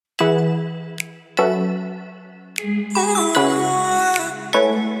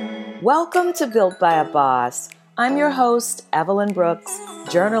Welcome to Built by a Boss. I'm your host, Evelyn Brooks,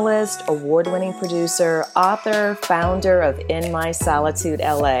 journalist, award-winning producer, author, founder of In My Solitude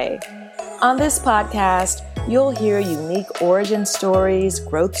LA. On this podcast, you'll hear unique origin stories,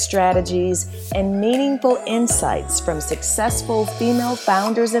 growth strategies, and meaningful insights from successful female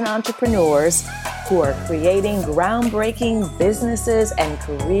founders and entrepreneurs who are creating groundbreaking businesses and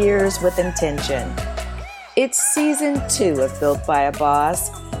careers with intention. It's season 2 of Built by a Boss,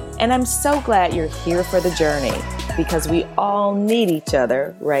 and I'm so glad you're here for the journey because we all need each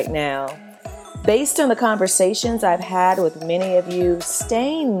other right now. Based on the conversations I've had with many of you,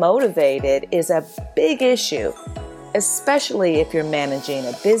 staying motivated is a big issue, especially if you're managing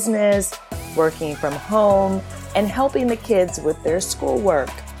a business, working from home, and helping the kids with their schoolwork.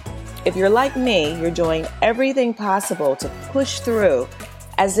 If you're like me, you're doing everything possible to push through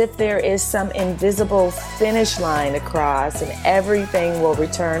as if there is some invisible finish line to cross and everything will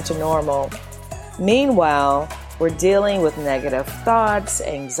return to normal. Meanwhile, we're dealing with negative thoughts,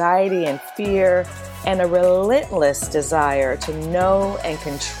 anxiety and fear, and a relentless desire to know and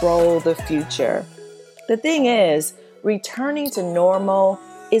control the future. The thing is, returning to normal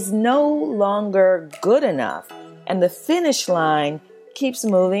is no longer good enough, and the finish line keeps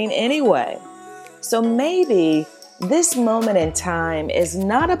moving anyway. So maybe this moment in time is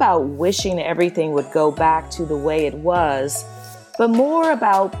not about wishing everything would go back to the way it was, but more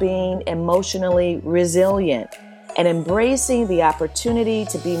about being emotionally resilient and embracing the opportunity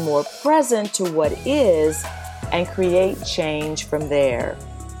to be more present to what is and create change from there.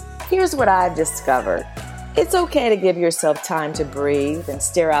 Here's what I've discovered. It's okay to give yourself time to breathe and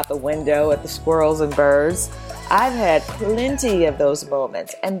stare out the window at the squirrels and birds. I've had plenty of those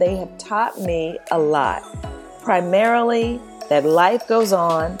moments, and they have taught me a lot. Primarily, that life goes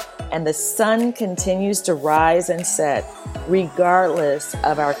on and the sun continues to rise and set, regardless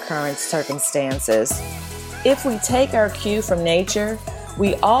of our current circumstances. If we take our cue from nature,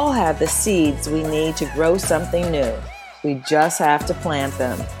 we all have the seeds we need to grow something new. We just have to plant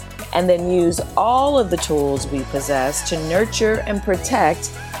them and then use all of the tools we possess to nurture and protect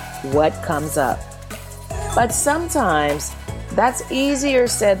what comes up. But sometimes that's easier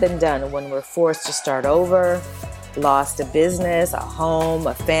said than done when we're forced to start over, lost a business, a home,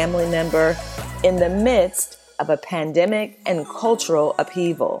 a family member, in the midst of a pandemic and cultural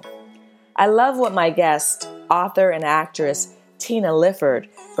upheaval. I love what my guest, author and actress Tina Lifford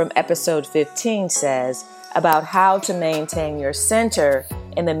from episode 15 says about how to maintain your center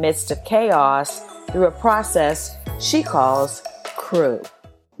in the midst of chaos through a process she calls CREW.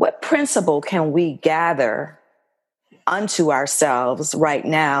 What principle can we gather unto ourselves right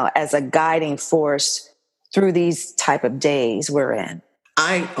now as a guiding force through these type of days we're in?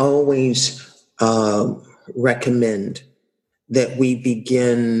 I always recommend that we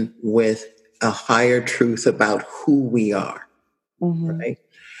begin with a higher truth about who we are, right?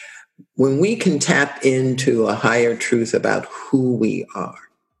 When we can tap into a higher truth about who we are,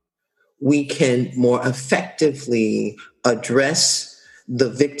 we can more effectively address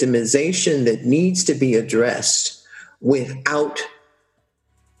the victimization that needs to be addressed without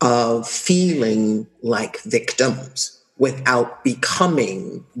feeling like victims, without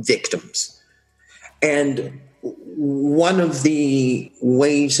becoming victims. And one of the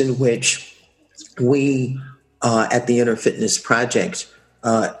ways in which we at the Inner Fitness Project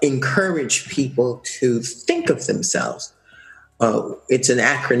encourage people to think of themselves, it's an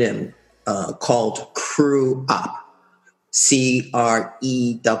acronym called CREW UP, CREWW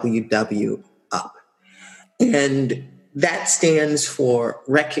UP. And that stands for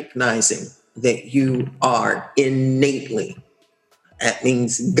recognizing that you are innately, that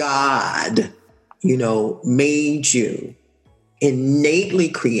means God, made you innately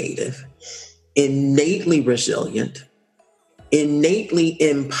creative, innately resilient, innately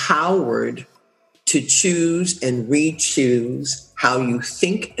empowered to choose and re-choose how you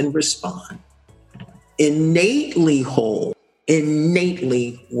think and respond, innately whole,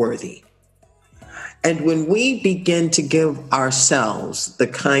 innately worthy. And when we begin to give ourselves the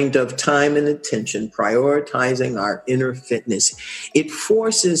kind of time and attention, prioritizing our inner fitness, it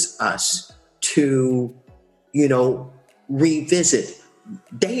forces us to, revisit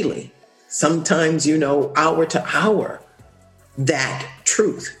daily, sometimes, hour to hour, that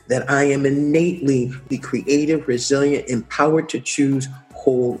truth that I am innately the creative, resilient, empowered to choose,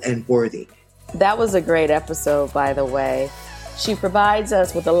 whole, and worthy. That was a great episode, by the way. She provides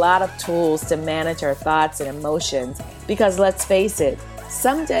us with a lot of tools to manage our thoughts and emotions because let's face it,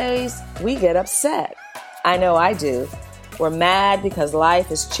 some days we get upset. I know I do. We're mad because life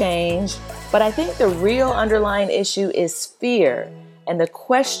has changed. But I think the real underlying issue is fear and the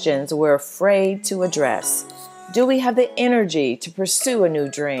questions we're afraid to address. Do we have the energy to pursue a new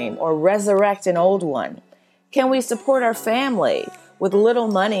dream or resurrect an old one? Can we support our family with little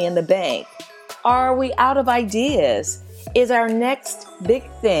money in the bank? Are we out of ideas? Is our next big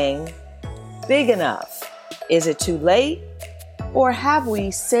thing big enough? Is it too late? Or have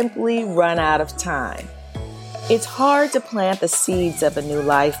we simply run out of time? It's hard to plant the seeds of a new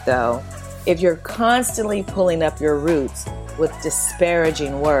life, though, if you're constantly pulling up your roots with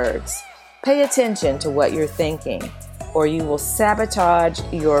disparaging words. Pay attention to what you're thinking, or you will sabotage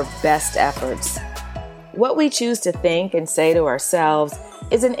your best efforts. What we choose to think and say to ourselves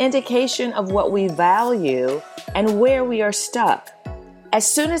is an indication of what we value and where we are stuck. As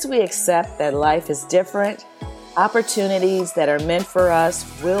soon as we accept that life is different, opportunities that are meant for us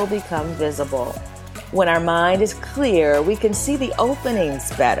will become visible. When our mind is clear, we can see the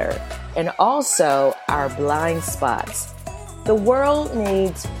openings better and also our blind spots. The world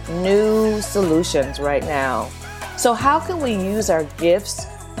needs new solutions right now. So how can we use our gifts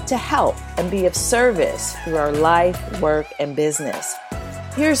to help and be of service through our life, work, and business?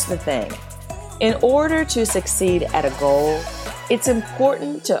 Here's the thing. In order to succeed at a goal, it's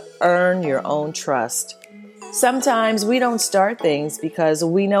important to earn your own trust. Sometimes we don't start things because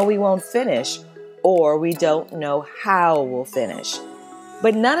we know we won't finish or we don't know how we'll finish.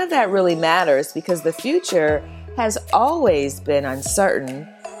 But none of that really matters because the future has always been uncertain.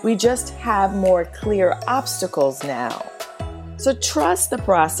 We just have more clear obstacles now. So trust the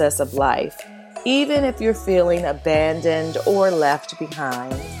process of life, even if you're feeling abandoned or left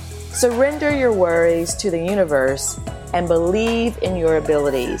behind. Surrender your worries to the universe and believe in your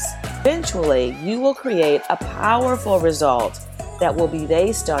abilities. Eventually, you will create a powerful result that will be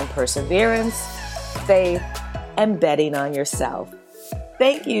based on perseverance, faith, and betting on yourself.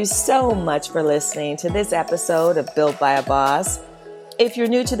 Thank you so much for listening to this episode of Built by a Boss. If you're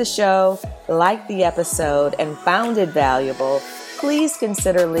new to the show, liked the episode, and found it valuable, please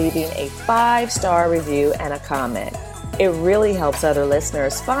consider leaving a 5-star review and a comment. It really helps other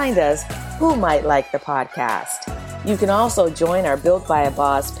listeners find us who might like the podcast. You can also join our Built by a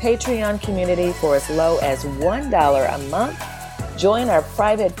Boss Patreon community for as low as $1 a month, join our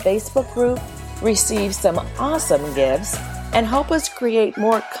private Facebook group, receive some awesome gifts, and help us create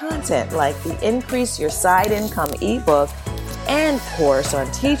more content like the Increase Your Side Income ebook and course on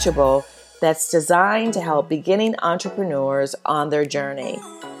Teachable that's designed to help beginning entrepreneurs on their journey.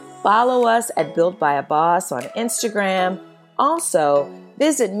 Follow us at Built by a Boss on Instagram. Also,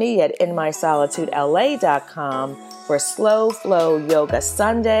 visit me at inmysolitudela.com for Slow Flow Yoga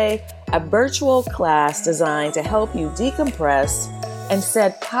Sunday, a virtual class designed to help you decompress and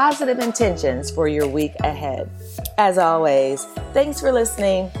set positive intentions for your week ahead. As always, thanks for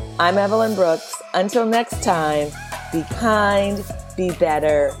listening. I'm Evelyn Brooks. Until next time, be kind, be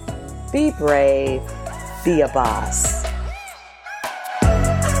better, be brave, be a boss.